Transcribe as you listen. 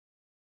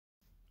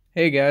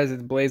Hey guys,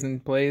 it's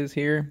BlazeNPlaze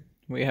here.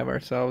 We have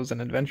ourselves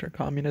an Adventure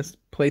Communist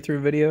playthrough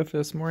video for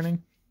this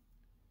morning.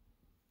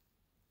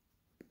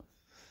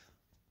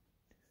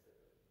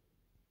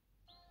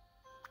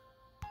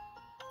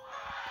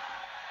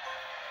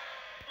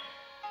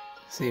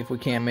 See if we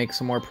can't make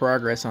some more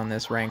progress on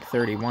this rank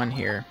 31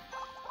 here.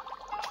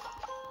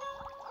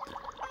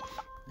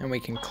 And we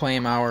can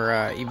claim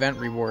our event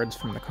rewards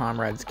from the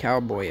Comrades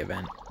Cowboy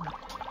event.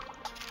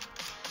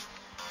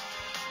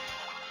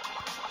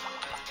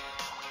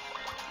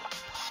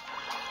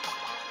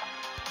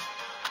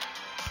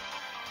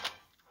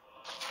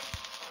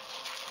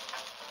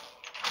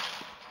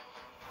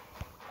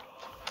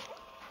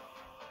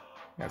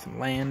 Got some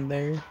land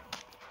there.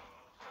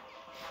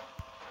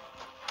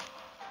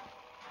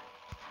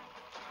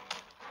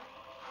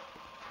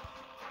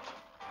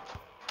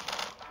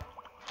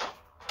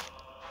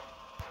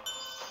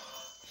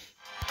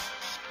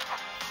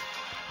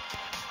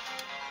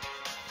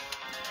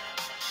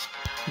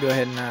 Go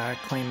ahead and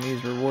claim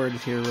these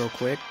rewards here real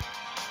quick.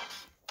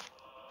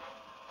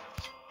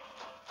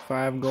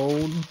 5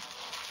 gold.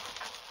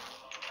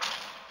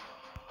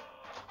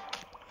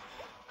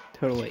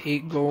 Total of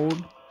 8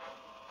 gold.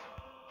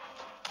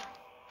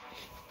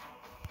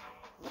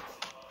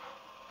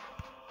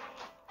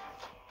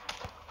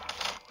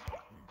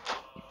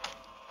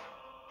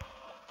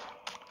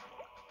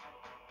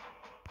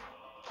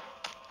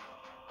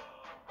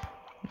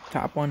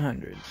 Top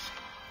 100.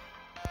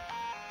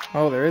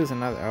 Oh, there is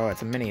another. Oh,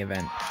 it's a mini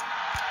event.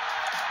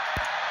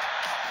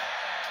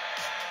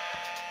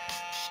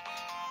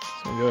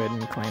 So we'll go ahead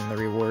and claim the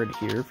reward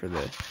here for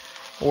the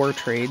ore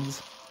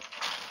trades.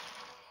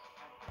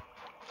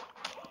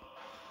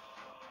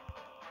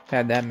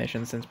 Had that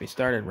mission since we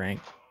started rank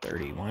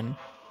 31.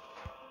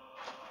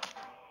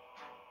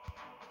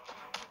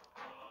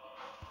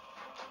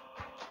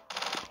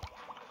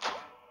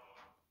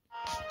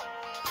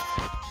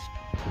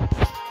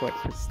 Collect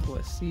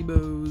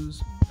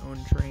placebos,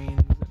 own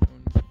trains, and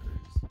own bunkers.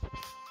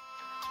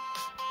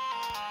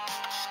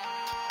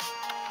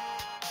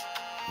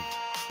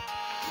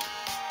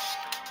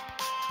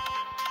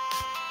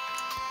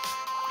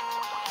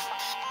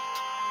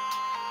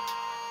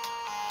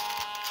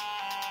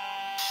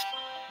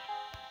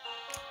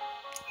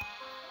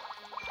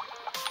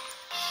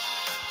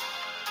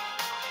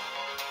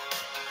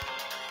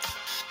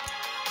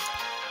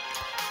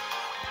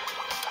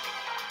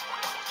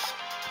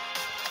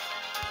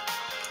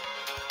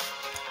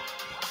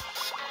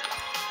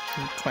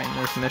 Claim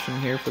this mission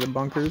here for the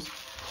bunkers.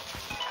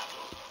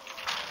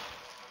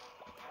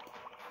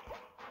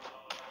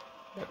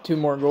 Got 2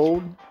 more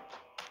gold.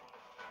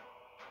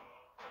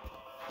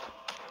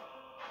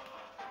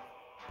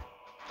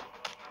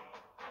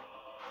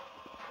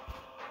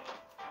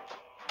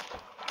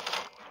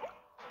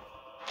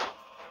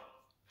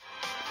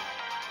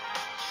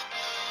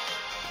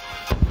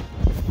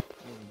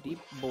 And deep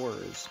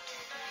bores.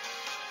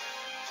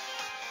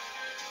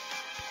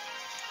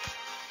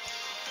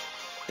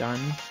 Done.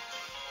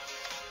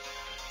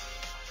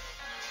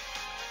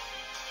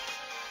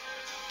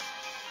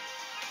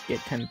 Get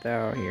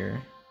 10,000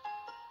 here.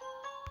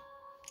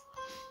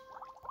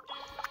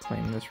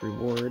 Claim this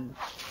reward.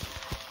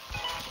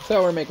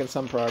 So we're making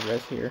some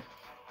progress here.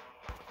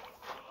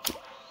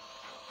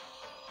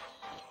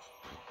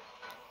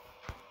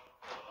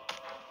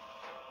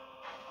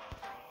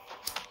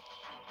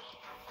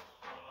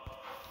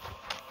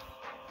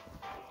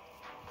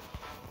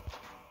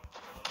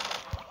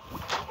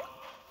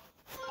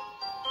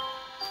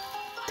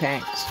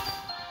 Tanks.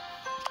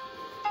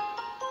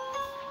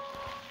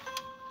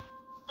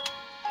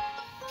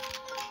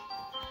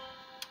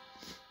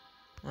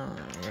 I'm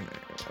gonna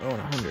own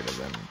 100 of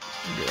them.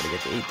 Be able to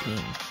get to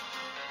 18.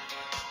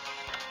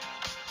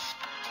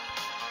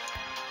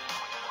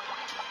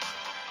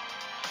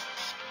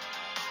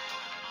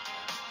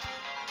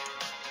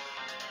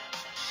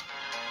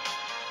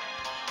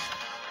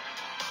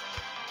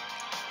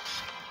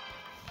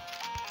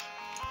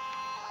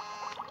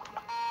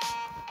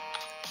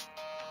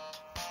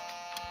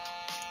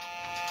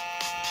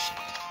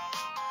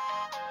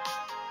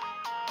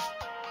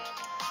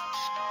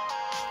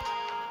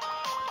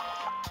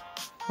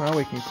 Well,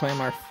 we can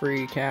claim our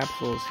free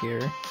capsules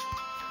here.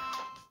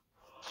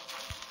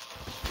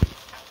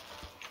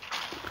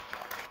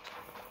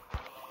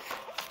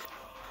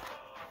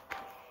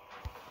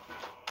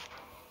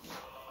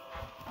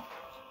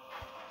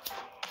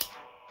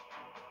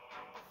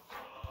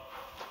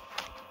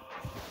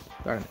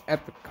 Got an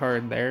epic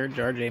card there,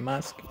 Jar J.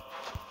 Musk.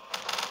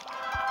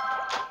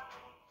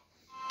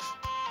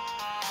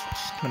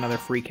 Another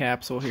free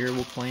capsule here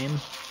we'll claim.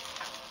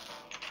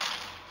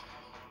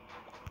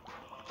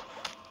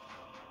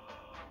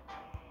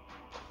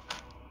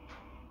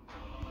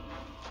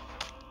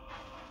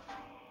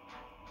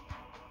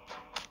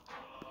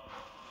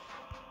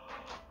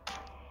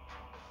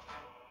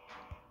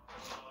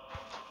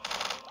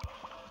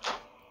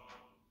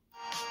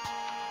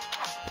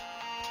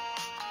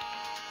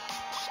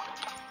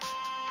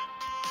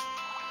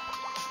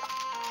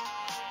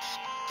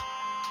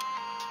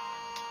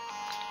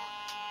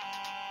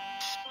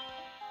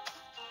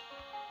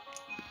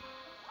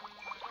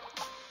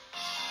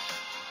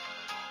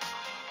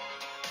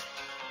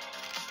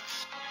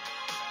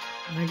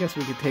 I guess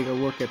we could take a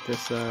look at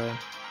this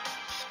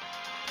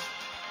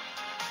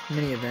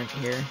mini event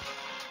here.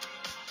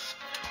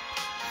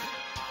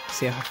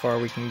 See how far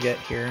we can get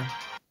here.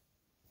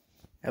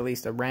 At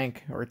least a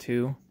rank or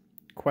two.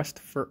 Quest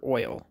for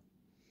oil.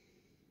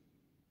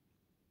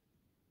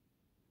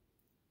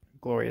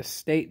 Glorious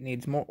state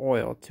needs more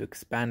oil to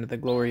expand the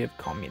glory of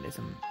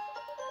communism.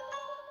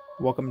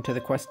 Welcome to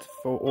the Quest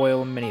for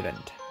Oil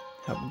mini-event.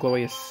 Help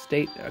glorious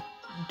state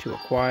to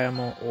acquire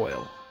more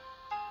oil.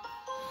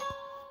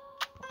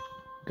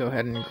 Go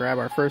ahead and grab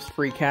our first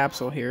free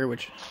capsule here,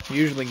 which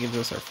usually gives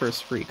us our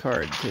first free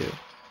card too.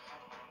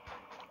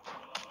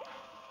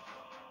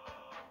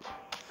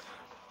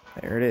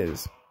 There it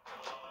is.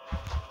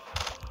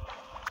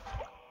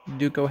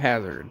 Duco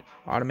Hazard.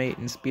 Automate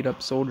and speed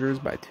up soldiers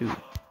by 2.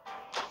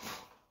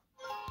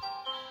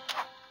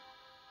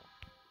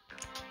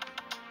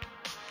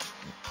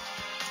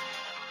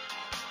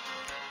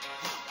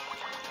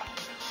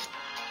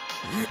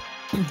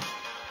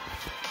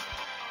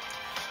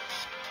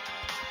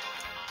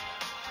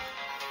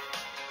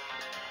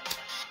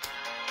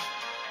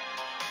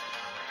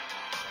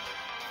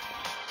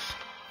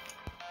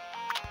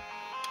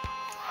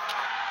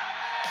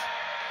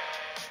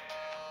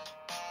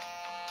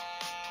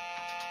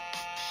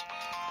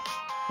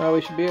 Well,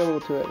 we should be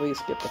able to at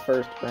least get the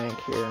first rank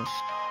here.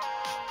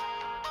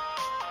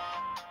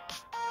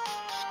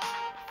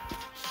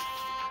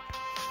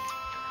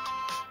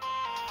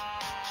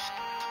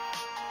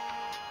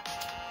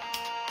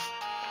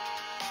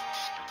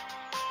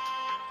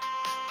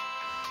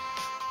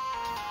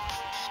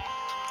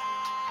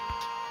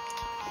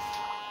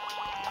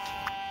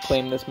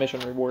 Claim this mission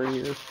reward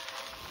here.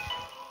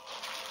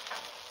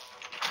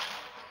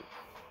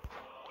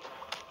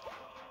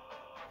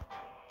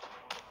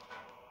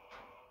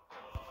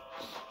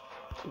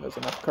 Give us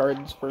enough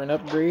cards for an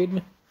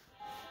upgrade.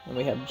 And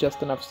we have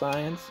just enough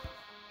science.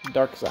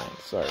 Dark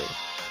science, sorry.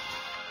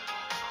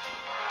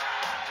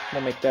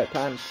 We'll make that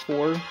times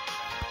 4.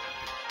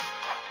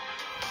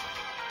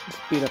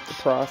 Speed up the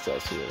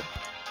process here.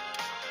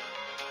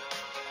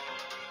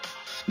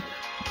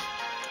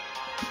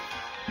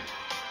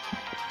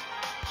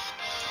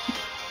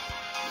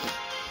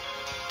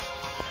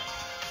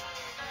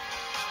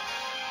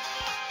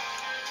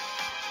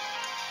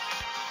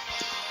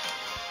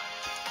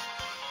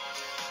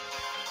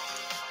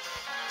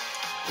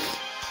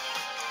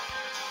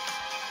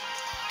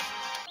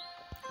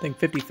 I think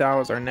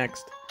 50,000 is our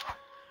next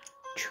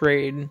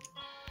trade.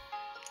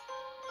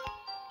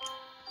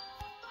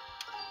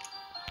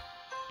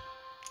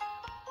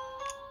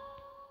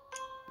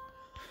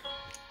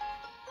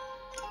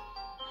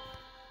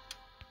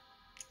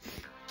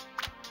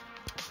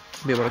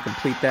 Be able to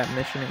complete that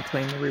mission and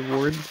claim the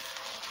rewards.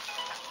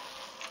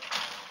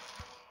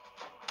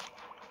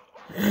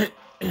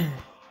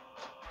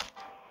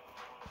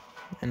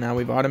 And now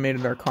we've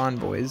automated our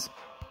convoys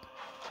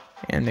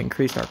and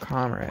increased our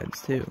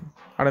comrades too.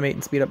 Automate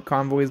and speed up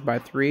convoys by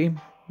 3,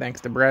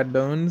 thanks to Brad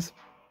Bones.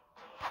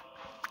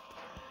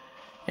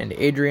 And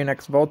Adrian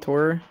X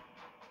Voltor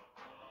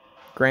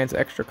grants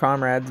extra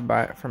comrades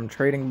from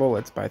trading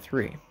bullets by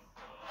 3.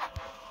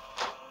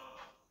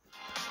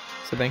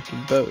 So thank you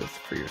both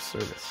for your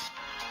service.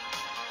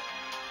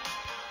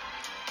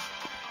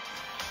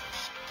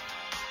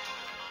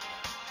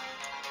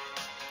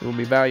 It will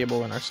be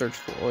valuable in our search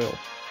for oil.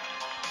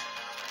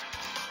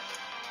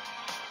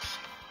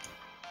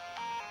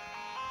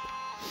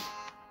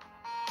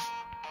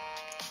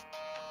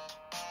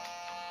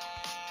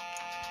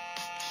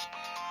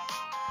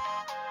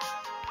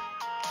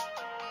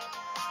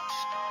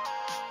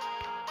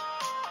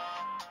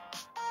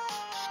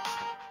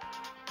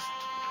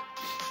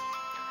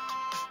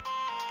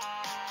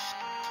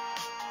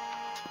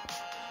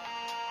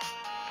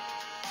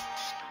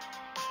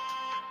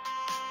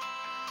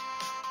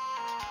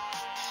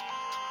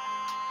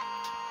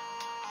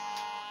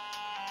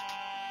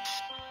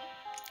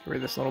 For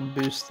this little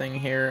boost thing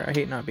here, I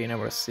hate not being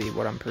able to see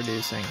what I'm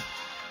producing.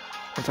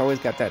 It's always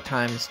got that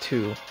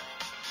 ×2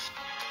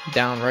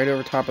 down right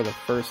over top of the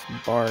first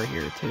bar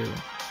here too.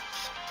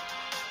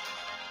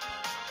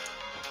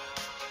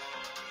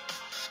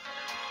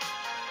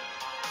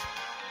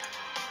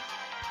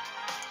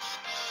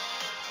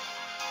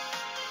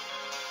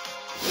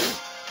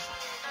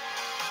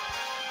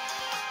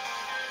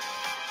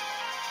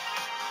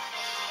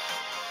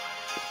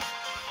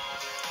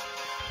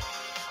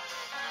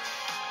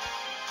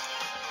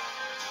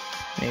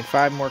 Made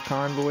 5 more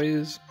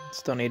convoys,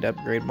 still need to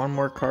upgrade 1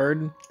 more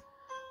card,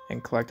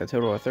 and collect a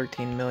total of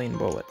 13 million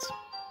bullets.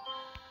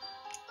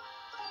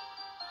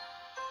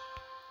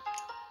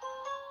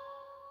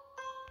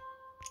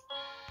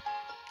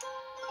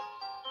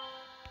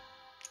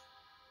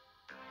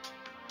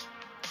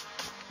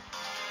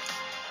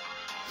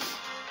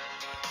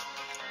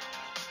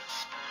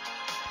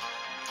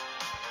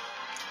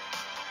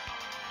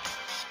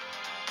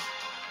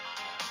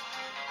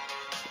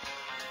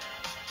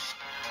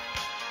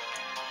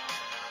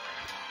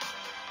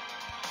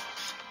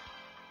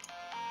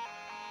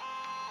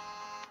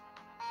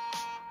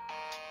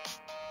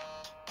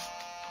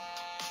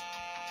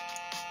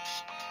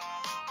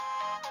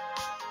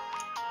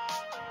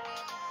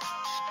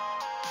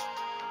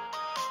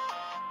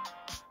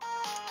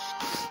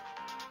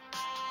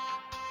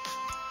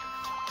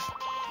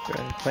 Go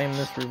ahead and claim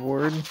this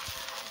reward.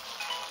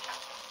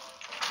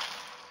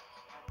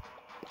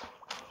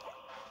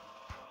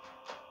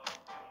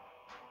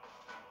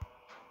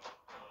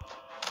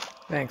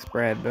 Thanks,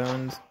 Brad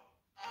Bones.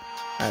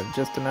 I have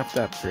just enough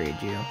to upgrade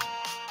you.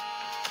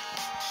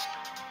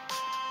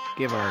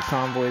 Give our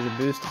convoys a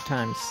boost of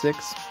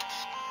 ×6.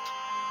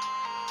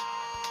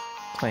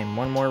 Claim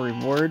one more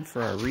reward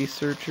for our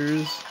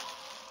researchers.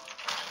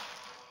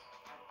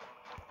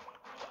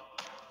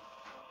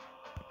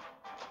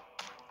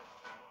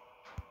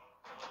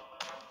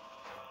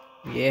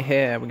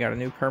 Yeah, we got a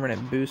new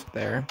permanent boost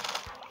there.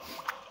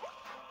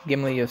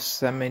 Gimli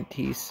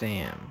Yosemite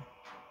Sam.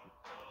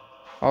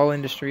 All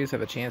industries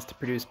have a chance to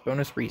produce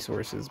bonus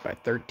resources by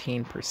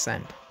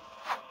 13%.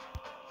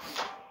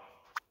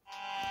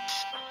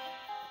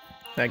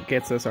 That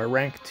gets us our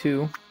rank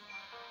 2,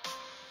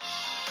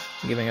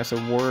 giving us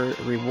a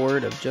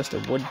reward of just a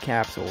wood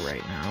capsule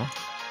right now.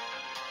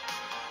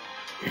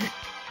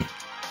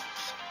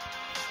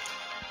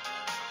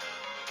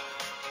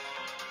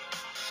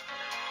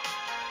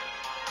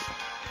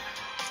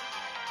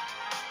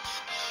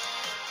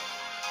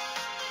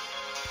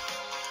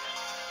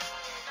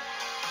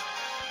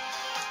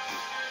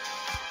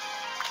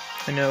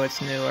 I know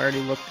it's new, I already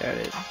looked at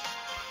it.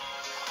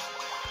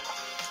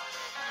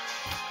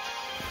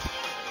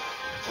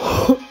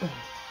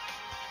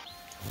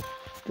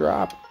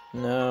 Drop?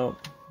 No,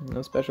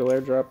 no special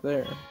airdrop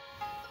there.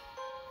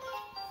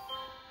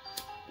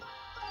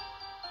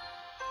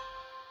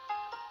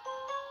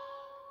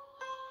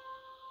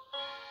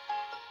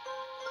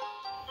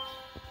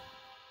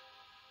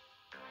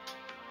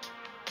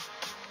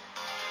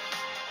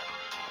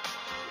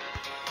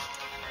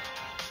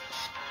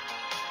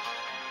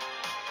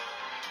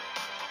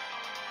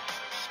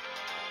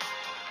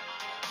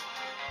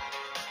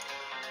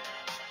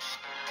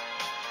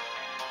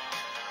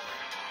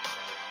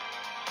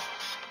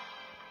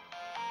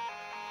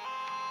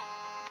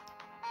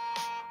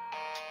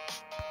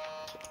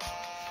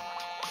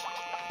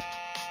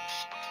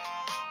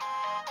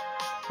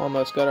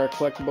 Almost got our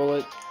collect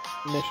bullet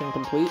mission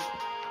complete.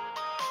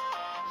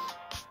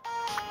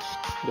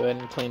 Go ahead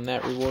and claim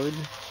that reward.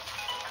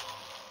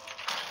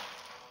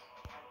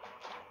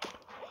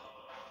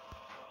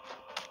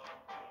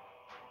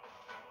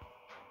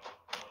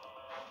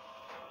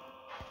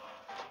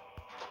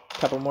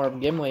 Couple more of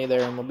Gimli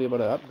there and we'll be able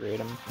to upgrade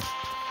him.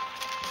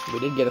 We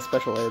did get a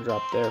special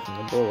airdrop there from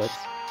the bullets.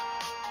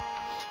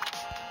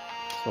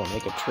 So we'll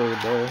make a trade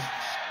there.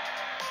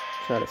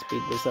 Try to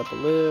speed this up a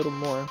little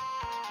more.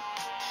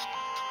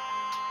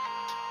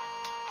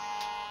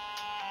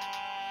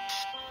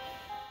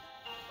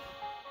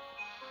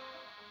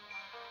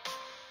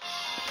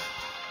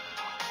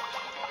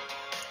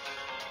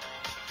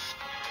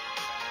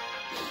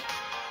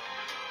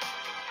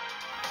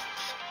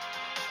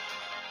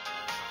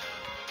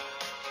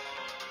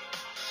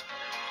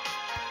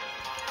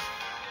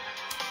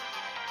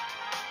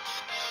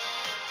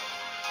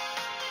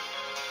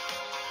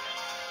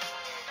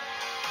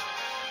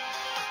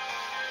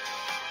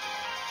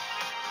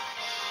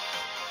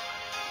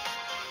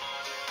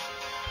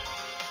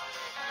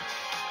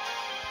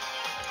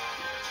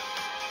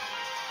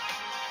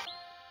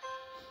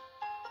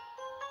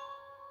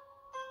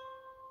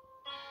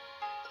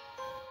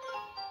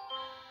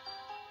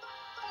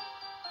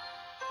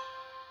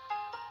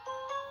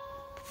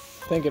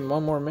 Thinking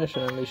one more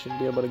mission and we should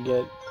be able to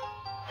get...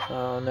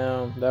 Oh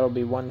no, that'll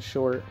be one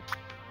short.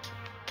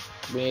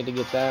 We need to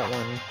get that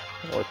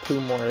one, or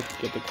 2 more to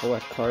get the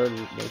collect card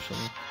mission.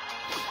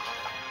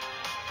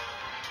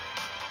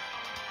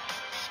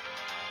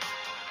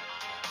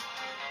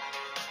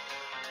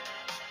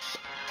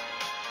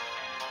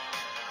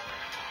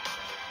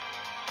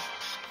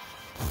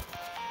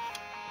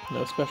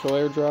 No special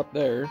airdrop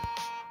there.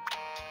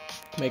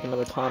 Make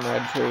another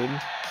comrade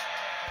trade.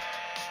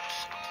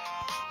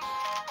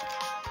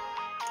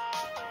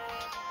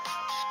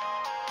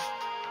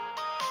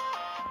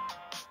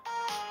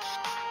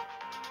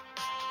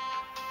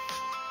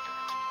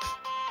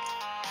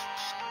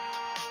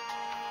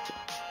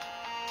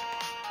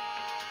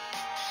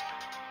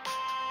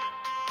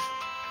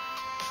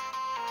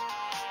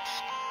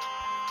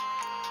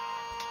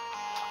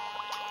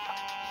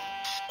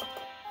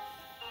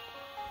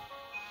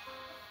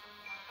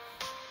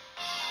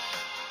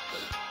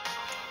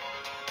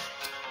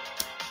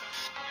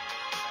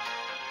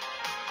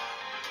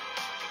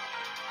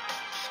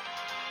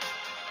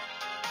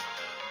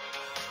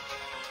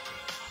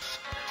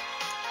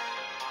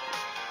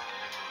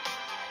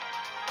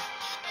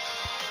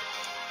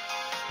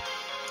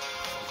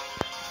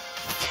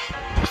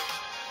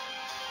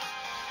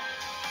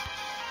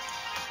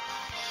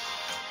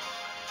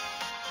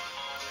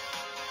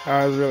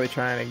 I was really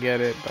trying to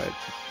get it, but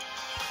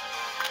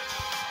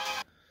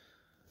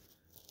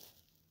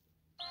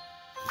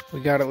we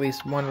got at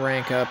least 1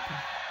 rank up.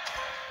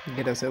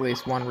 Get us at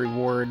least 1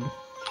 reward.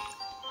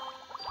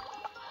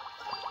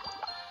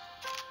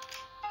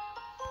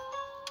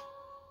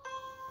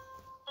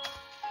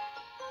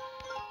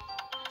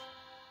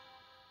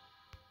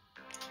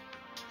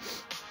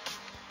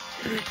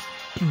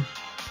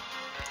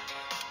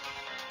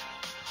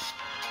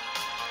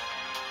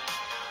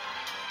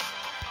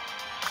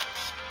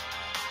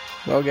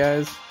 Well,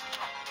 guys,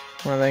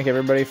 I want to thank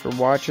everybody for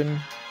watching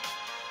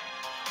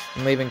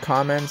and leaving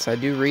comments. I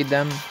do read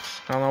them.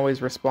 I don't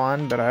always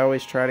respond, but I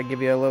always try to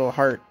give you a little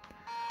heart.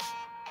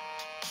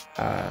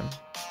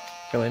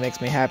 Really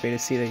makes me happy to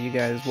see that you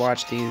guys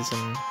watch these,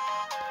 and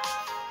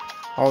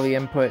all the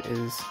input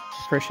is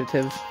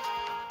appreciative.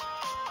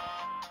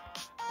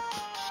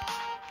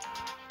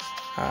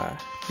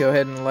 Go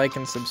ahead and like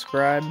and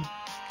subscribe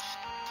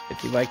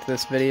if you liked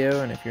this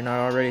video, and if you're not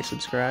already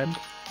subscribed.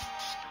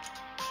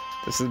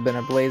 This has been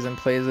a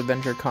BlazeNPlaze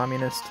Adventure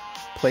Communist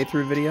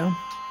playthrough video.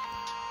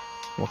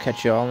 We'll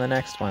catch you all in the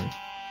next one.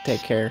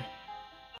 Take care.